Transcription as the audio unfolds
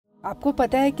आपको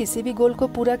पता है किसी भी गोल को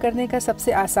पूरा करने का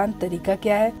सबसे आसान तरीका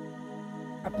क्या है?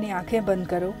 अपनी आंखें बंद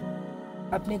करो,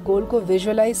 अपने गोल को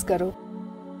विजुअलाइज करो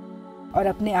और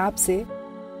अपने आप से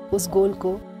उस गोल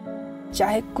को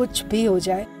चाहे कुछ भी हो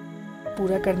जाए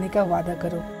पूरा करने का वादा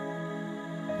करो।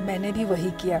 मैंने भी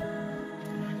वही किया,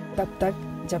 तब तक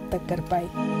जब तक कर पाई।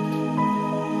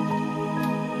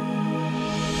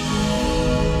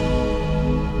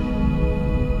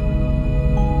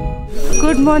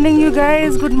 Good morning you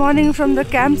guys, good morning from the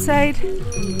campsite.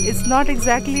 It's not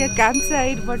exactly a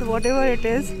campsite, but whatever it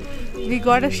is, we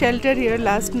got a shelter here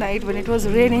last night when it was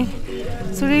raining,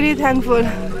 so really thankful.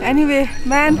 Anyway,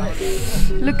 man,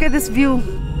 look at this view.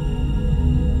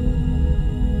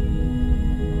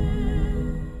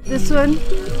 This one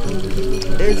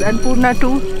is Annapurna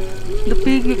 2, the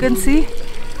peak you can see,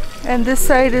 and this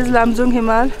side is Lamjung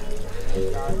Himal.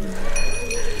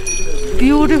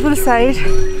 Beautiful sight.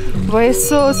 But it's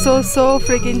so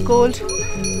freaking cold.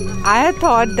 I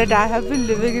thought that I have been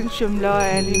living in Shimla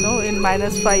and in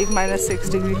 -5,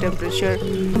 -6 degree temperature,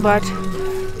 but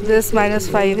this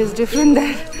 -5 is different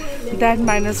than that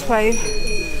 -5.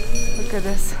 Look at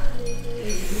this.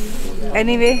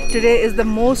 Anyway, today is the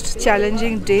most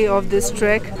challenging day of this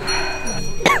trek.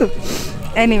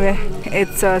 Anyway,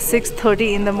 it's 6:30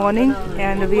 in the morning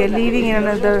and we are leaving in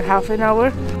another half an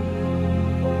hour.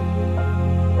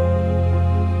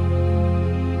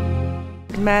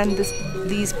 Man,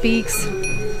 these peaks,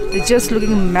 they're just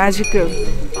looking magical.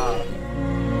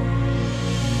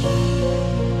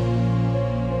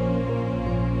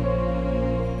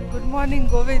 Good morning,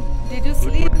 Govind. Did you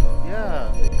sleep?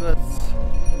 Yeah, it was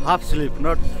half sleep,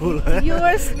 not full. You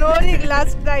were snoring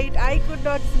last night. I could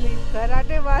not sleep.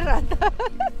 Karate maar raha tha.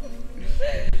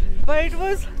 But it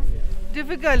was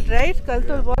difficult, right? Kal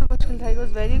to bahut mushkil tha. It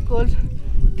was very cold.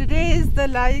 Today is the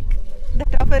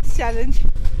toughest challenge.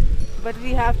 But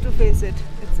we have to face it.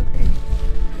 It's okay.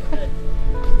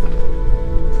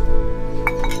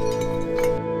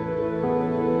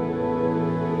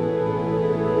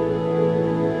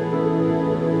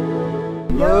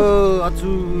 Hello,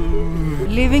 Achu.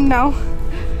 Leaving now.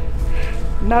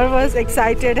 Nervous,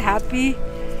 excited, happy,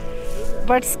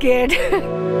 but scared.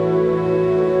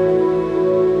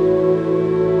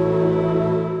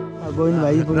 Govind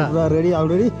bhai pura ready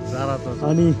already.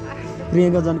 Ani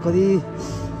Priyanka jan kati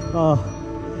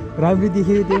राम्री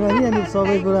देखियो त्यो माथि अनि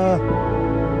सबै कुरा।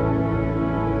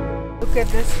 Look at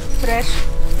this fresh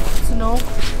snow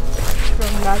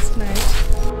from last night.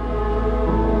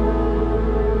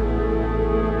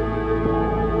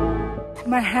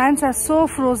 My hands are so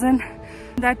frozen,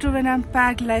 that too when I'm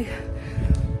packed like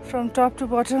from top to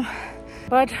bottom.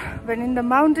 But when in the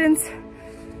mountains,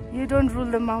 you don't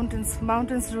rule the mountains,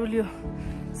 mountains rule you.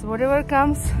 So whatever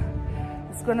comes,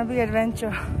 it's gonna be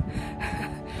adventure.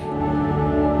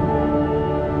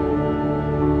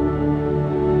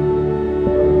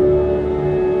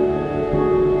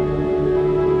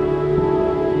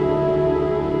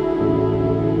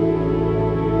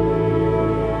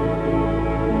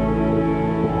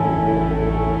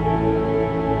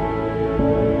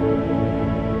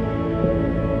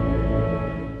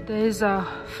 There is a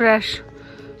fresh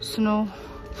snow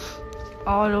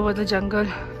all over the jungle.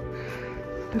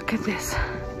 Look at this.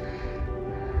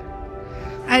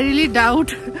 I really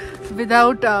doubt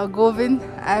without Govind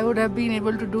I would have been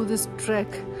able to do this trek.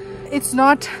 It's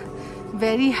not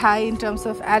very high in terms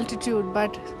of altitude,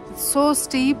 but it's so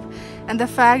steep, and the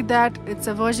fact that it's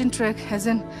a virgin trek, as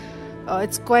in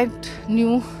it's quite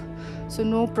new, so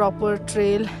no proper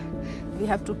trail. We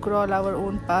have to crawl our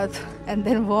own path and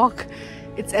then walk.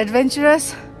 It's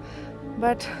adventurous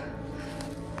but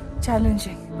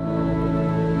challenging.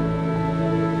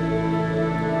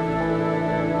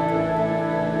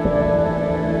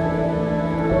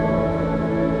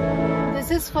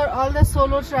 This is for all the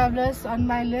solo travelers on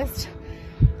my list.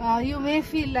 You may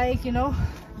feel like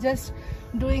just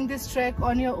doing this trek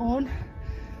on your own,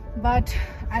 but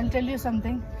I'll tell you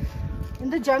something. In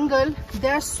the jungle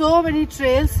there are so many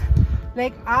trails,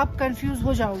 like आप confused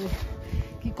हो जाओगे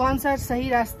कि कौन सा सही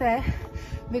रास्ता है,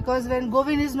 because when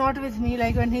Govind is not with me,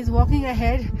 like when he's walking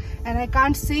ahead and I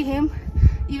can't see him,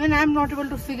 even I'm not able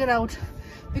to figure out,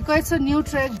 because it's a new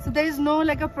trek, so there is no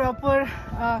like a proper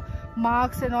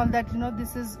marks and all that.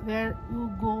 This is where you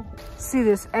go. See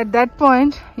this, at that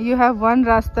point you have one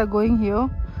rasta going here,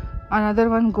 another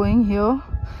one going here,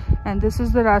 and this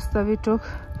is the rasta we took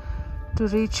to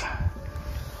reach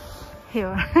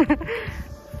here.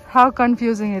 How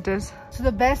confusing it is. So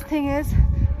the best thing is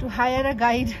to hire a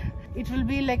guide. It will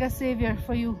be like a savior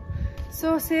for you.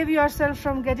 So save yourself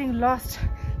from getting lost.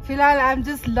 Filal, I'm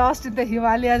just lost in the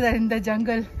Himalayas and in the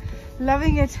jungle.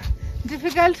 Loving it.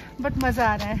 Difficult but मजा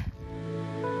आ रहा है।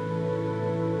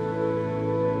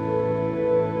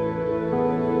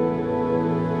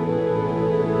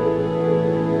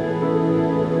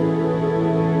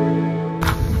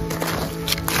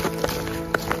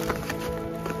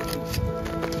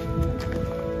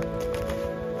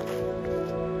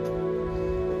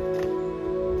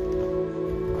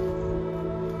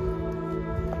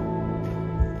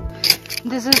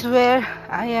 This is where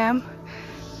I am,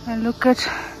 and look at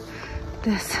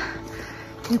this.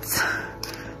 It's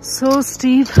so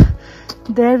steep.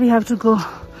 There we have to go.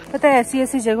 पता है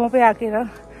ऐसी जगहों पे आके ना,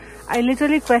 I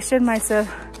literally question myself.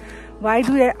 Why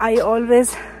do I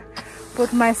always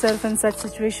put myself in such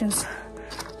situations?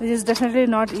 Which is definitely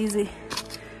not easy.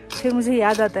 फिर मुझे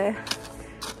याद आता है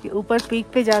कि ऊपर पीक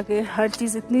पे जाके हर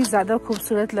चीज़ इतनी ज़्यादा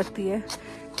खूबसूरत लगती है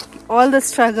कि all the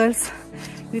struggles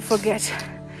we forget.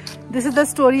 This is the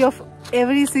story of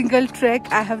every single trek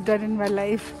I have done in my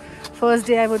life. First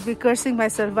day I would be cursing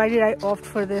myself, why did I opt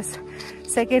for this?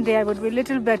 Second day I would be a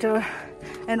little better,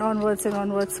 and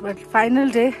onwards. But final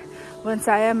day, once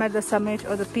I am at the summit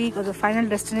or the peak or the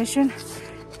final destination,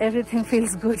 everything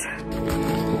feels good.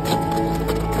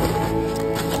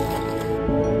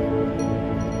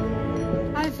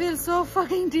 I feel so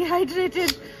fucking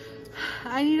dehydrated.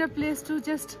 I need a place to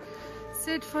just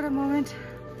sit for a moment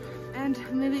and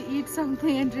maybe eat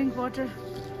something and drink water.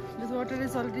 This water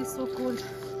is already so cold.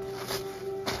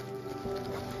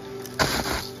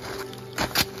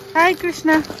 Hi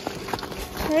Krishna.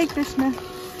 Hey Krishna.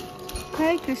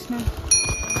 Hey Krishna.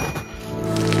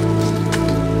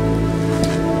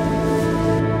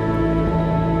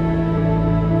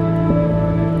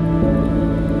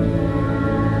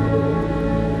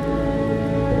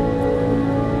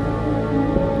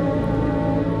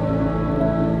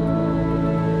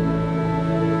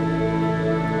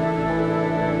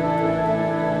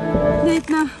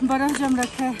 इतना बर्फ जम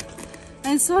रखा है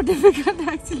and so difficult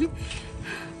actually,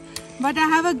 but I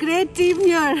have a great team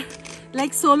here.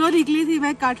 Like solo निकली थी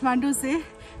मैं काठमांडू से,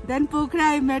 then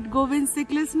Pokhara I met Govind,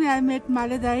 Siklis में I met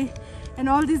Maledai and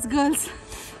all these girls.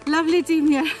 Lovely team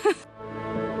here.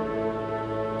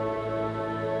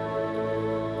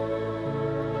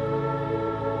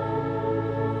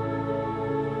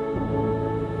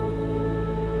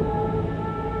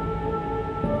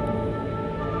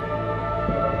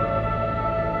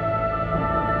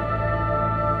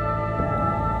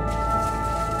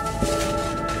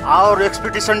 Our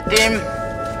expedition team,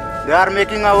 they are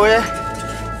making our way.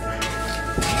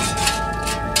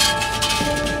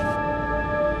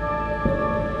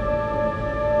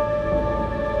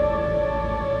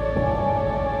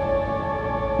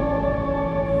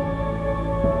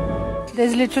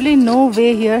 There's literally no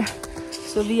way here,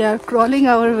 so we are crawling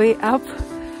our way up.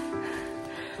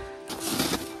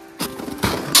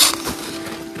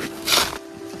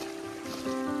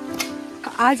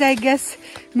 आज I guess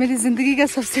मेरी जिंदगी का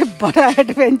सबसे बड़ा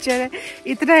adventure है।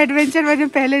 इतना adventure मैंने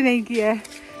पहले नहीं किया है।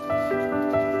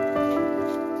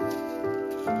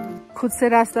 खुद से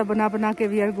रास्ता बना के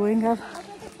we are going up.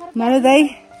 मालूदाई,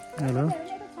 hello,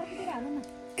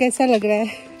 कैसा लग रहा है?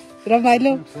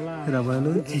 रमाइलो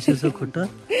पीछे से खुट्टा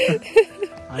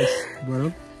आइस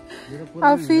बर्फ।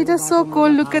 Our feet are so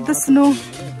cold. Look at the snow.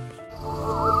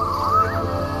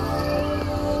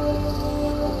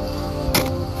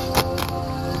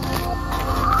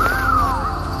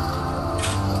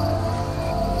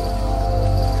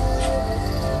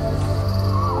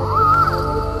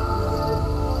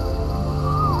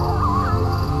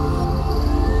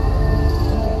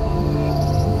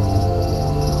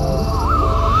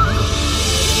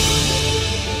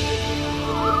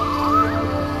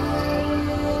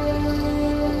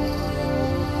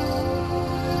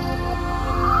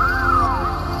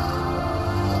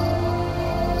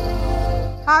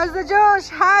 How's the Josh?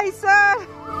 Hi, sir.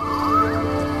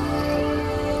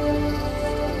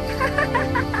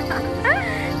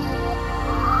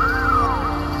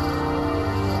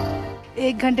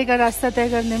 एक घंटे का रास्ता तय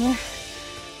करने में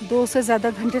 2 से ज़्यादा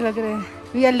घंटे लग रहे हैं.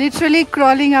 We are literally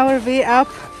crawling our way up.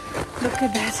 Look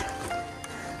at that.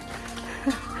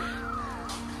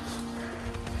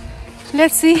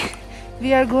 Let's see.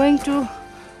 We are going to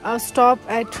stop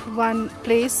at one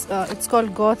place. It's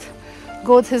called Goth.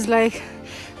 Goth is like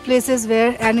places where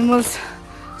animals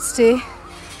stay.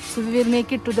 So we will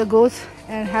make it to the Goth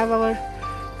and have our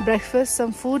breakfast,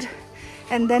 some food,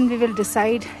 and then we will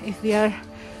decide if we are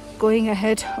going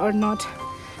ahead or not.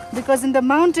 Because in the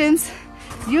mountains,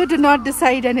 you do not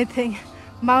decide anything.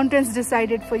 Mountains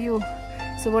decide it for you.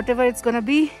 So whatever it's gonna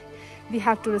be, we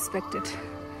have to respect it.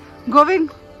 Govind,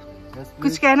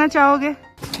 कुछ कहना चाहोगे?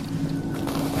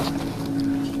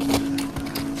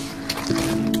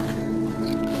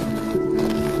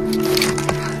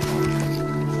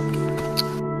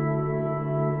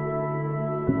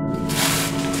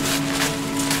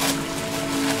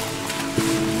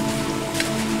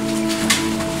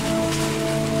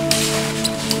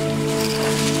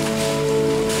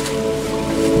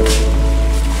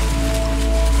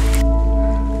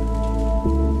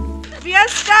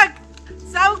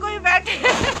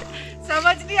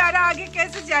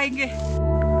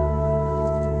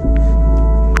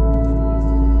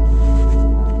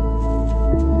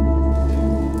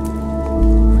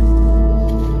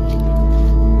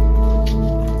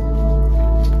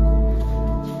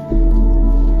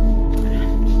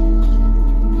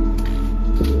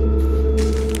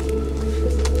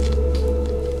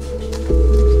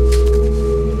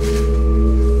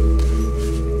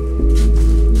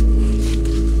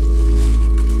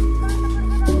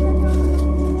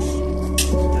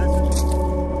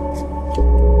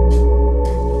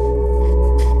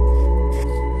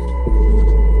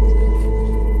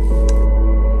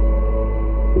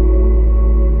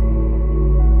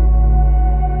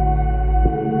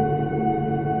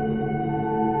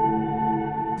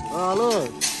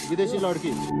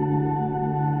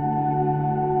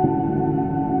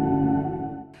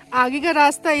 आगे का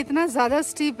रास्ता इतना ज्यादा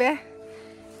steep है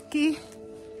कि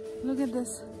look at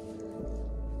this.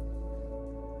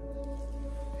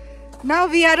 Now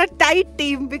we are a tight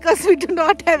team because we do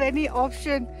not have any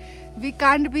option. We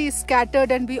can't be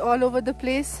scattered and be all over the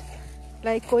place.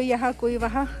 Like कोई यहाँ कोई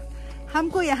वहाँ.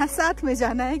 हमको यहाँ साथ में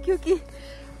जाना है क्योंकि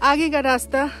आगे का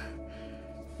रास्ता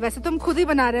वैसे तो हम खुद ही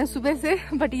बना रहे हैं सुबह से,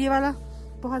 बट ये वाला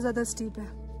बहुत ज्यादा स्टीप है.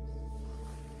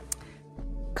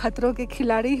 खतरों के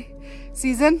खिलाड़ी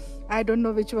season, I don't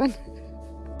know which one.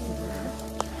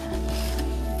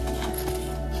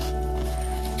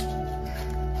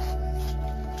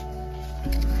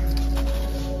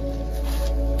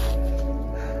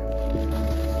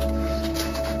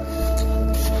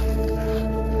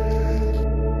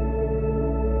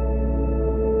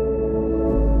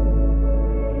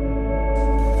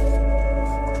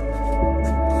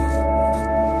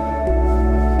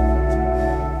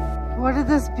 What is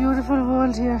this beautiful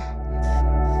world here?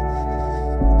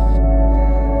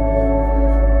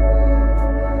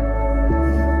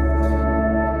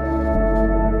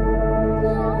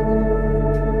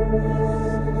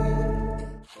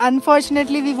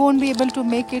 Unfortunately, we won't be able to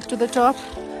make it to the top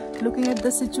looking at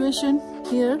the situation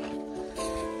here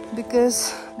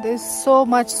because there's so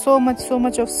much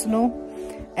of snow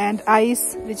and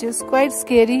ice, which is quite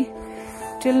scary.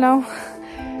 Till now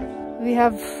we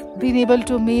have been able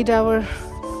to meet our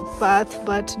path,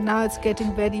 but now it's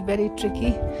getting very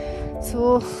tricky.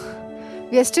 So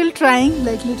we are still trying,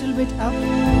 like little bit up.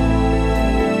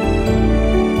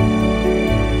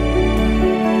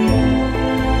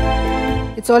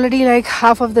 It's already like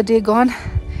half of the day gone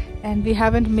and we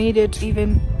haven't made it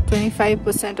even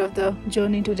 25% of the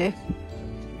journey today.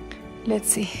 Let's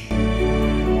see.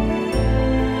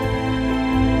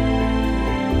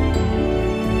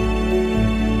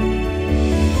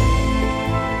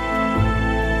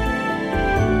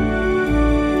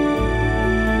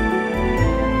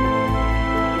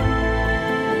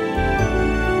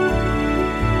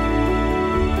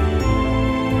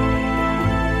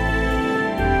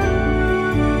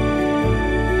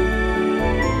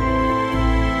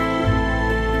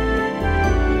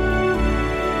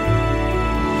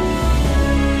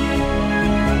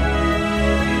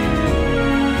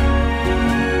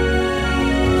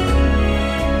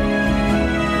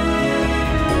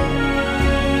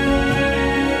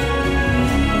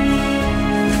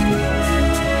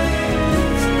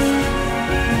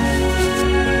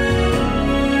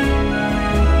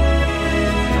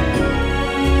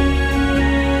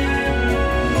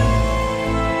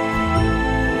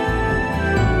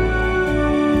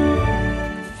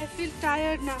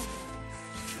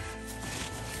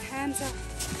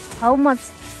 How much?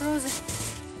 Frozen.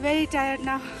 Very tired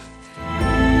now.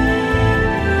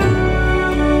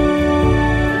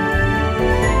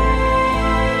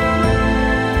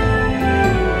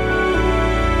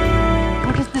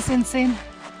 What is this insane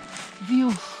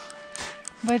view?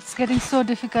 But it's getting so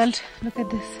difficult. Look at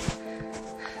this.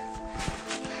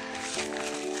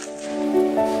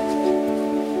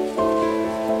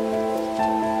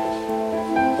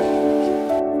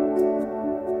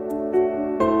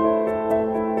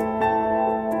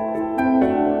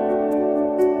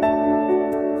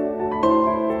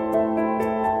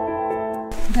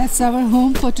 That's our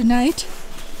home for tonight,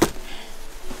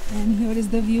 and here is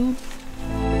the view.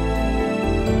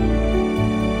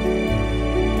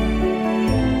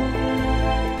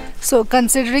 So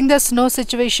considering the snow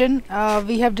situation,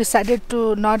 we have decided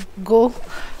to not go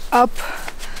up,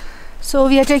 so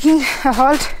we are taking a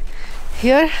halt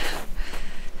here.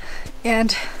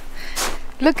 And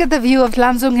look at the view of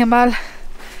Lamjung Himal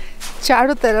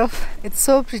charo taraf. It's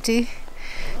so pretty.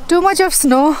 Too much of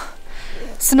snow.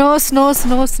 Snow.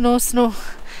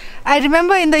 I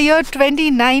remember in the year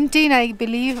 2019, I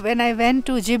believe, when I went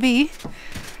to Jibi,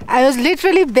 I was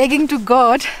literally begging to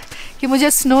God कि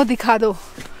मुझे snow दिखा दो.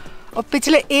 और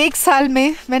पिछले एक साल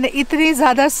में मैंने इतनी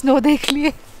ज़्यादा snow देख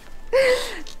लिए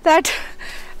that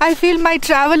I feel my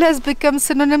travel has become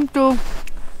synonym to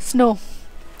snow.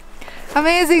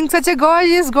 Amazing, such a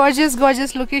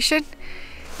gorgeous location,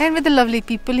 and with the lovely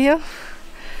people here.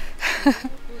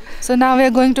 So now we are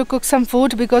going to cook some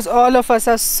food because all of us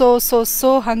are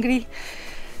so hungry.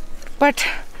 But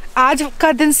आज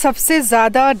का दिन सबसे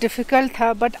ज़्यादा difficult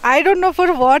था, but I don't know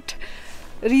for what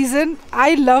reason.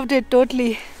 I loved it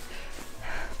totally.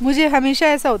 मुझे हमेशा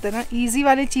ऐसा होता है ना, easy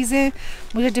वाली चीज़ें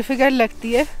मुझे difficult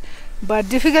लगती है, but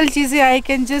difficult चीज़ें I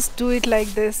can just do it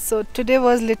like this. So today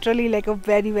was literally like a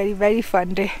very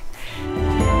fun day.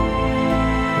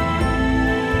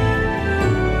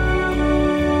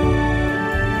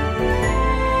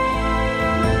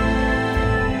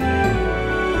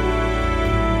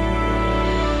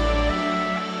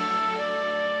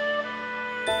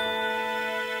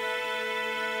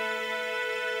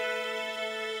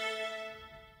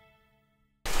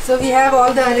 So we have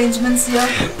all the arrangements here.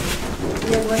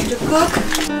 We are going to cook.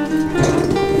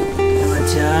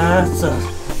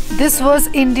 This was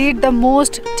indeed the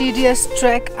most tedious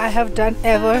trek I have done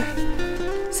ever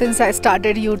since I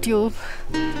started YouTube.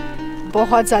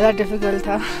 बहुत ज़्यादा difficult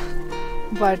था.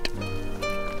 But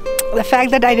the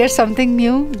fact that I did something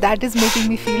new, that is making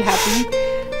me feel happy.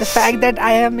 The fact that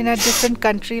I am in a different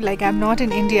country, like I'm not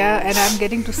in India, and I'm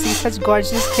getting to see such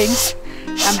gorgeous things,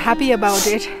 I'm happy about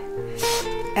it.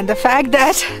 And the fact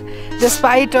that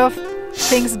despite of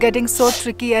things getting so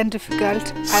tricky and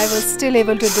difficult, I was still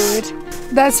able to do it.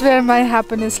 That's where my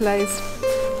happiness lies.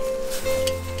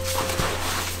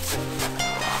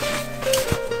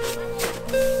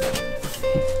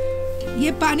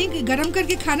 ये पानी गरम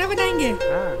करके खाना बनाएंगे?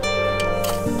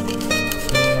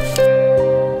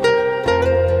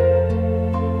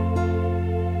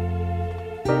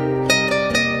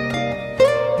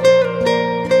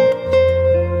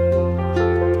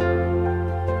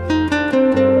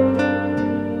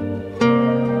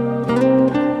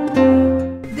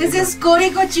 This is Kori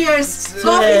ko cheers.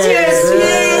 Coffee cheers.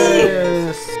 Yay!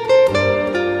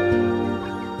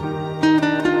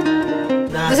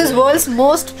 This is world's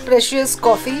most precious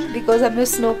coffee because हमने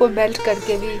snow को melt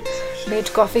करके भी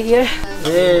made coffee here.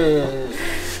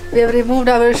 We have removed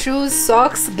our shoes,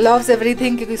 socks, gloves,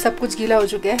 everything क्योंकि सब कुछ गीला हो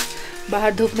चुके हैं.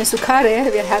 बाहर धूप में सुखा रहे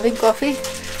हैं. We are having coffee.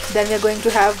 Then we are going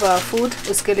to have food.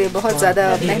 उसके लिए बहुत ज़्यादा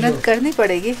मेहनत करनी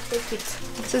पड़ेगी.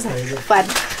 This is fun.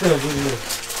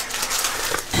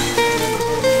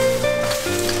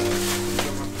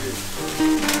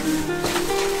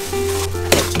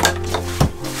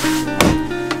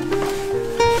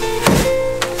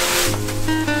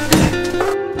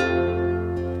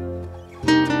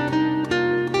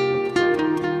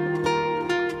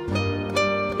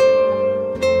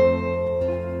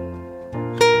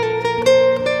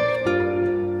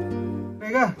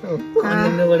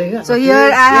 So here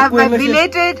I have my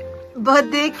belated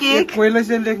birthday cake. पहले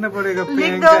से लिखना पड़ेगा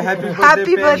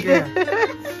Happy birthday.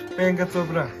 Priyanka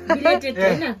Chopra. Belated है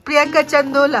ना? Priyanka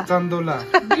Chandola. Chandola.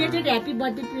 Belated happy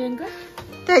birthday Priyanka.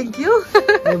 Thank you.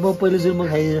 वो पहले से मैं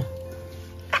खाई.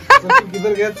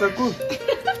 किधर गया चाकू?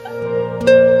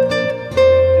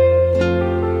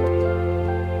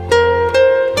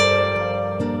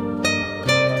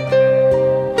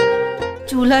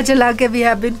 चूल्हा जला के भी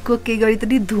have been cooking और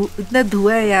इतना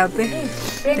धुआं है यहाँ पे.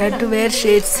 I had to wear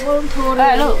shades.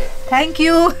 Hello. Thank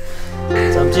you.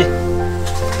 सब्जी.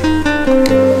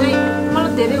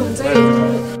 मलाई धेरै हुन्छ है.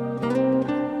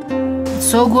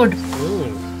 So good.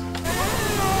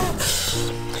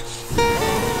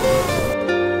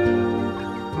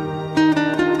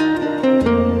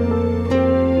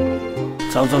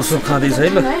 चाउ सुप खाँदैछ है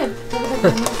ल.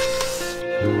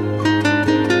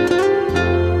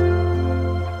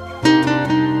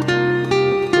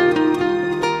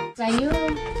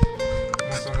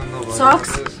 सॉक्स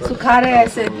सुखा रहे हैं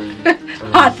ऐसे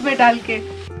हाथ में डाल के.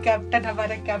 कैप्टन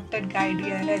हमारा कैप्टन का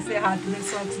आइडिया है ऐसे हाथ में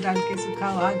सॉक्स डाल के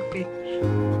सुखाओ आग पे.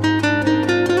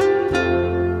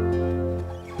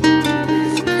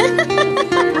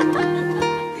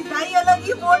 अलग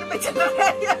ही मोड पे चल रहा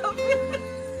है यहाँ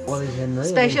पे.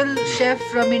 Special chef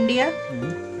from India.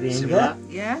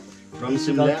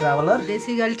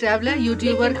 DesiGirl traveller,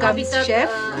 YouTuber come chef.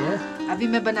 अभी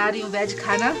मैं बना रही हूँ वेज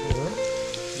खाना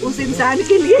उस इंसान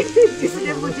के लिए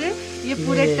जिसने मुझे ये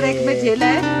पूरे ट्रैक में झेला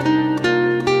है.